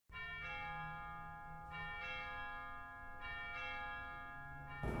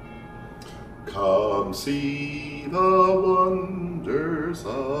Come see the wonders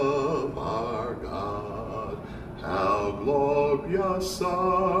of our God. How glorious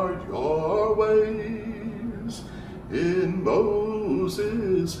are your ways. In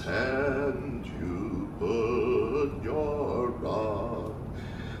Moses' hand you put your rod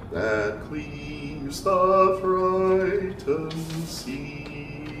that cleaves the frightened seas.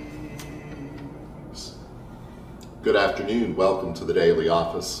 Good afternoon. Welcome to the Daily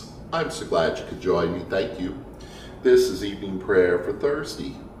Office. I'm so glad you could join me. Thank you. This is evening prayer for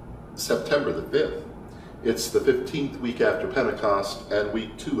Thursday, September the 5th. It's the 15th week after Pentecost and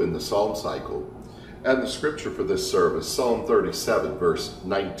week 2 in the Psalm cycle. And the scripture for this service, Psalm 37, verse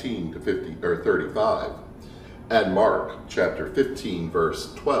 19 to 35, and Mark chapter 15,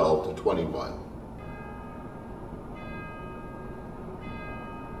 verse 12 to 21.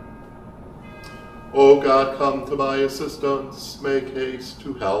 O God, come to my assistance, make haste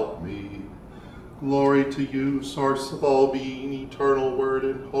to help me. Glory to you, source of all being, eternal Word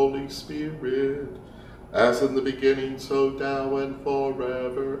and Holy Spirit, as in the beginning, so now and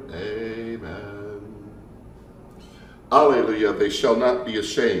forever. Amen. Alleluia, they shall not be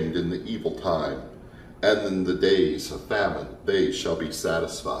ashamed in the evil time, and in the days of famine they shall be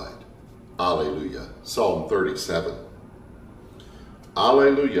satisfied. Alleluia. Psalm 37.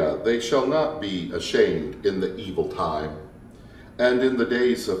 Alleluia, they shall not be ashamed in the evil time, and in the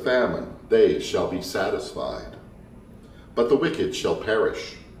days of famine they shall be satisfied. But the wicked shall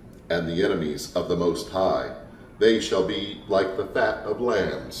perish, and the enemies of the Most High, they shall be like the fat of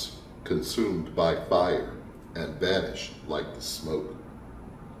lambs, consumed by fire, and vanish like the smoke.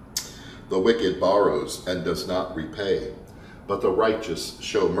 The wicked borrows and does not repay, but the righteous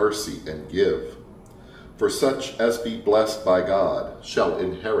show mercy and give. For such as be blessed by God shall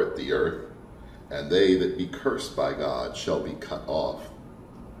inherit the earth, and they that be cursed by God shall be cut off.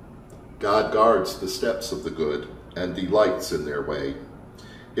 God guards the steps of the good, and delights in their way.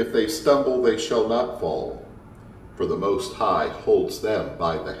 If they stumble, they shall not fall, for the Most High holds them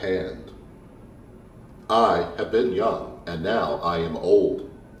by the hand. I have been young, and now I am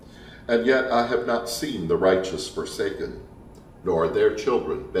old, and yet I have not seen the righteous forsaken, nor their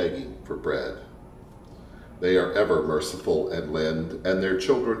children begging for bread. They are ever merciful and lend, and their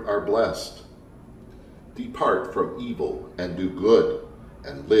children are blessed. Depart from evil and do good,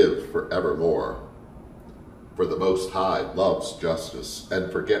 and live forevermore. For the Most High loves justice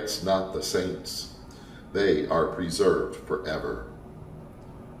and forgets not the saints. They are preserved forever.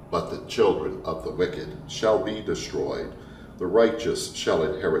 But the children of the wicked shall be destroyed. The righteous shall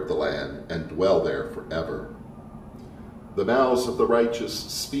inherit the land and dwell there forever. The mouths of the righteous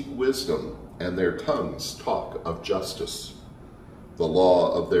speak wisdom, and their tongues talk of justice. The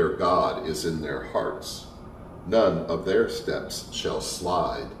law of their God is in their hearts. None of their steps shall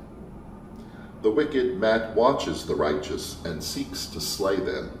slide. The wicked watches the righteous and seeks to slay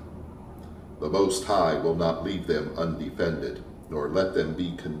them. The Most High will not leave them undefended, nor let them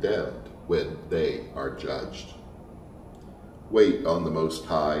be condemned when they are judged. Wait on the Most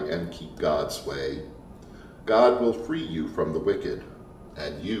High and keep God's way. God will free you from the wicked,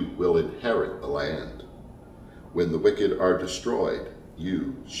 and you will inherit the land. When the wicked are destroyed,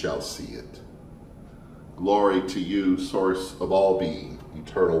 you shall see it. Glory to you, source of all being,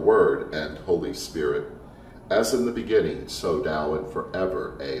 eternal Word and Holy Spirit, as in the beginning, so now and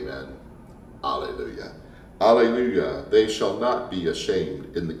forever. Amen. Alleluia. Alleluia, they shall not be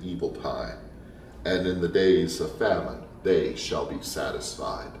ashamed in the evil time, and in the days of famine they shall be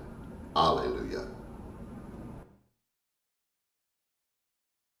satisfied. Alleluia.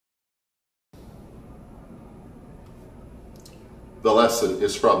 The lesson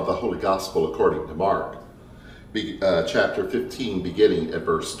is from the Holy Gospel according to Mark, chapter 15, beginning at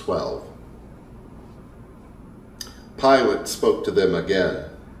verse 12. Pilate spoke to them again.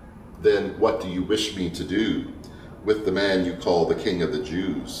 Then what do you wish me to do with the man you call the King of the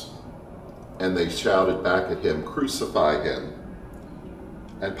Jews? And they shouted back at him, Crucify him.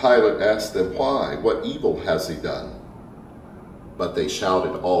 And Pilate asked them, Why? What evil has he done? But they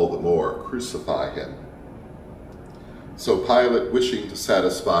shouted all the more, Crucify him. So Pilate, wishing to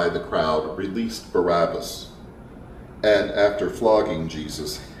satisfy the crowd, released Barabbas, and after flogging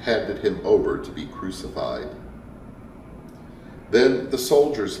Jesus, handed him over to be crucified. Then the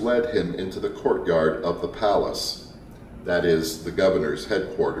soldiers led him into the courtyard of the palace, that is, the governor's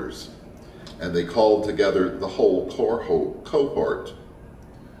headquarters, and they called together the whole cohort.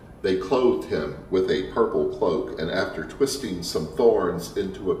 They clothed him with a purple cloak, and after twisting some thorns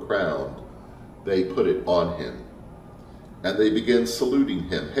into a crown, they put it on him. And they began saluting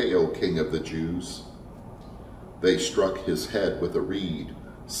him, Hail, King of the Jews! They struck his head with a reed,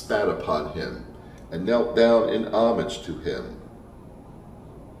 spat upon him, and knelt down in homage to him.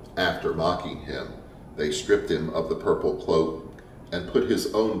 After mocking him, they stripped him of the purple cloak and put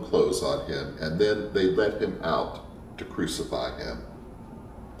his own clothes on him, and then they led him out to crucify him.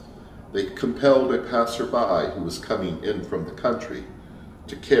 They compelled a passerby who was coming in from the country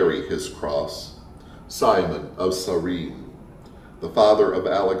to carry his cross, Simon of Cyrene, the father of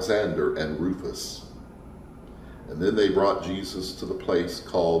Alexander and Rufus. And then they brought Jesus to the place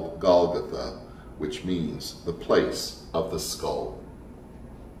called Golgotha, which means the place of the skull.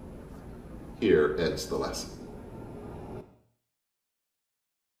 Here ends the lesson.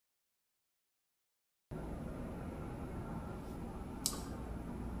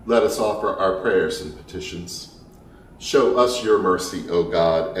 Let us offer our prayers and petitions. Show us your mercy, O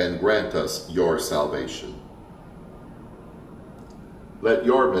God, and grant us your salvation. Let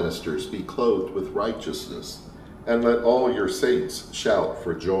your ministers be clothed with righteousness, and let all your saints shout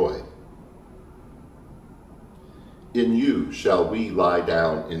for joy. In you shall we lie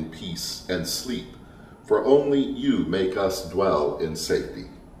down in peace and sleep, for only you make us dwell in safety.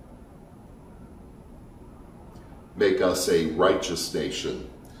 Make us a righteous nation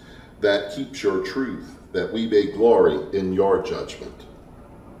that keeps your truth, that we may glory in your judgment.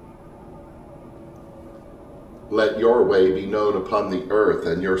 Let your way be known upon the earth,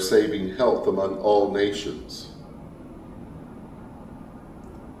 and your saving health among all nations.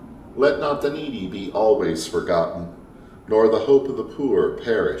 Let not the needy be always forgotten, nor the hope of the poor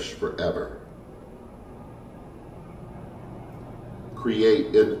perish forever.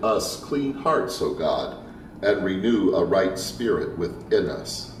 Create in us clean hearts, O God, and renew a right spirit within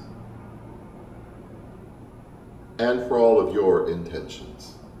us. And for all of your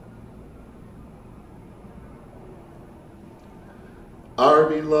intentions. Our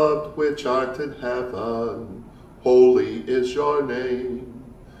beloved which art in heaven, holy is your name.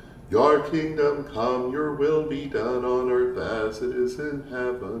 Your kingdom come, your will be done on earth as it is in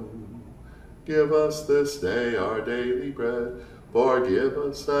heaven. Give us this day our daily bread. Forgive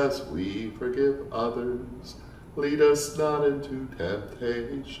us as we forgive others. Lead us not into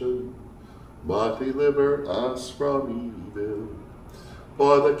temptation, but deliver us from evil.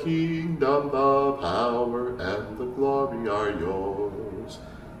 For the kingdom, the power, and the glory are yours,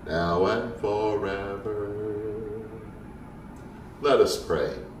 now and forever. Let us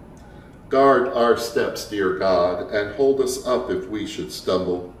pray. Guard our steps, dear God, and hold us up if we should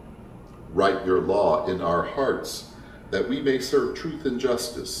stumble. Write your law in our hearts, that we may serve truth and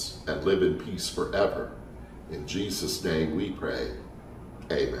justice and live in peace forever. In Jesus' name we pray.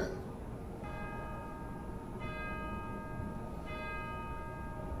 Amen.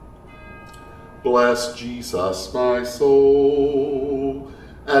 Bless Jesus, my soul,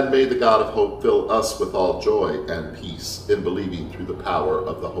 and may the God of hope fill us with all joy and peace in believing through the power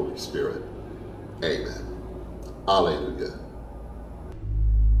of the Holy Spirit. Amen. Alleluia.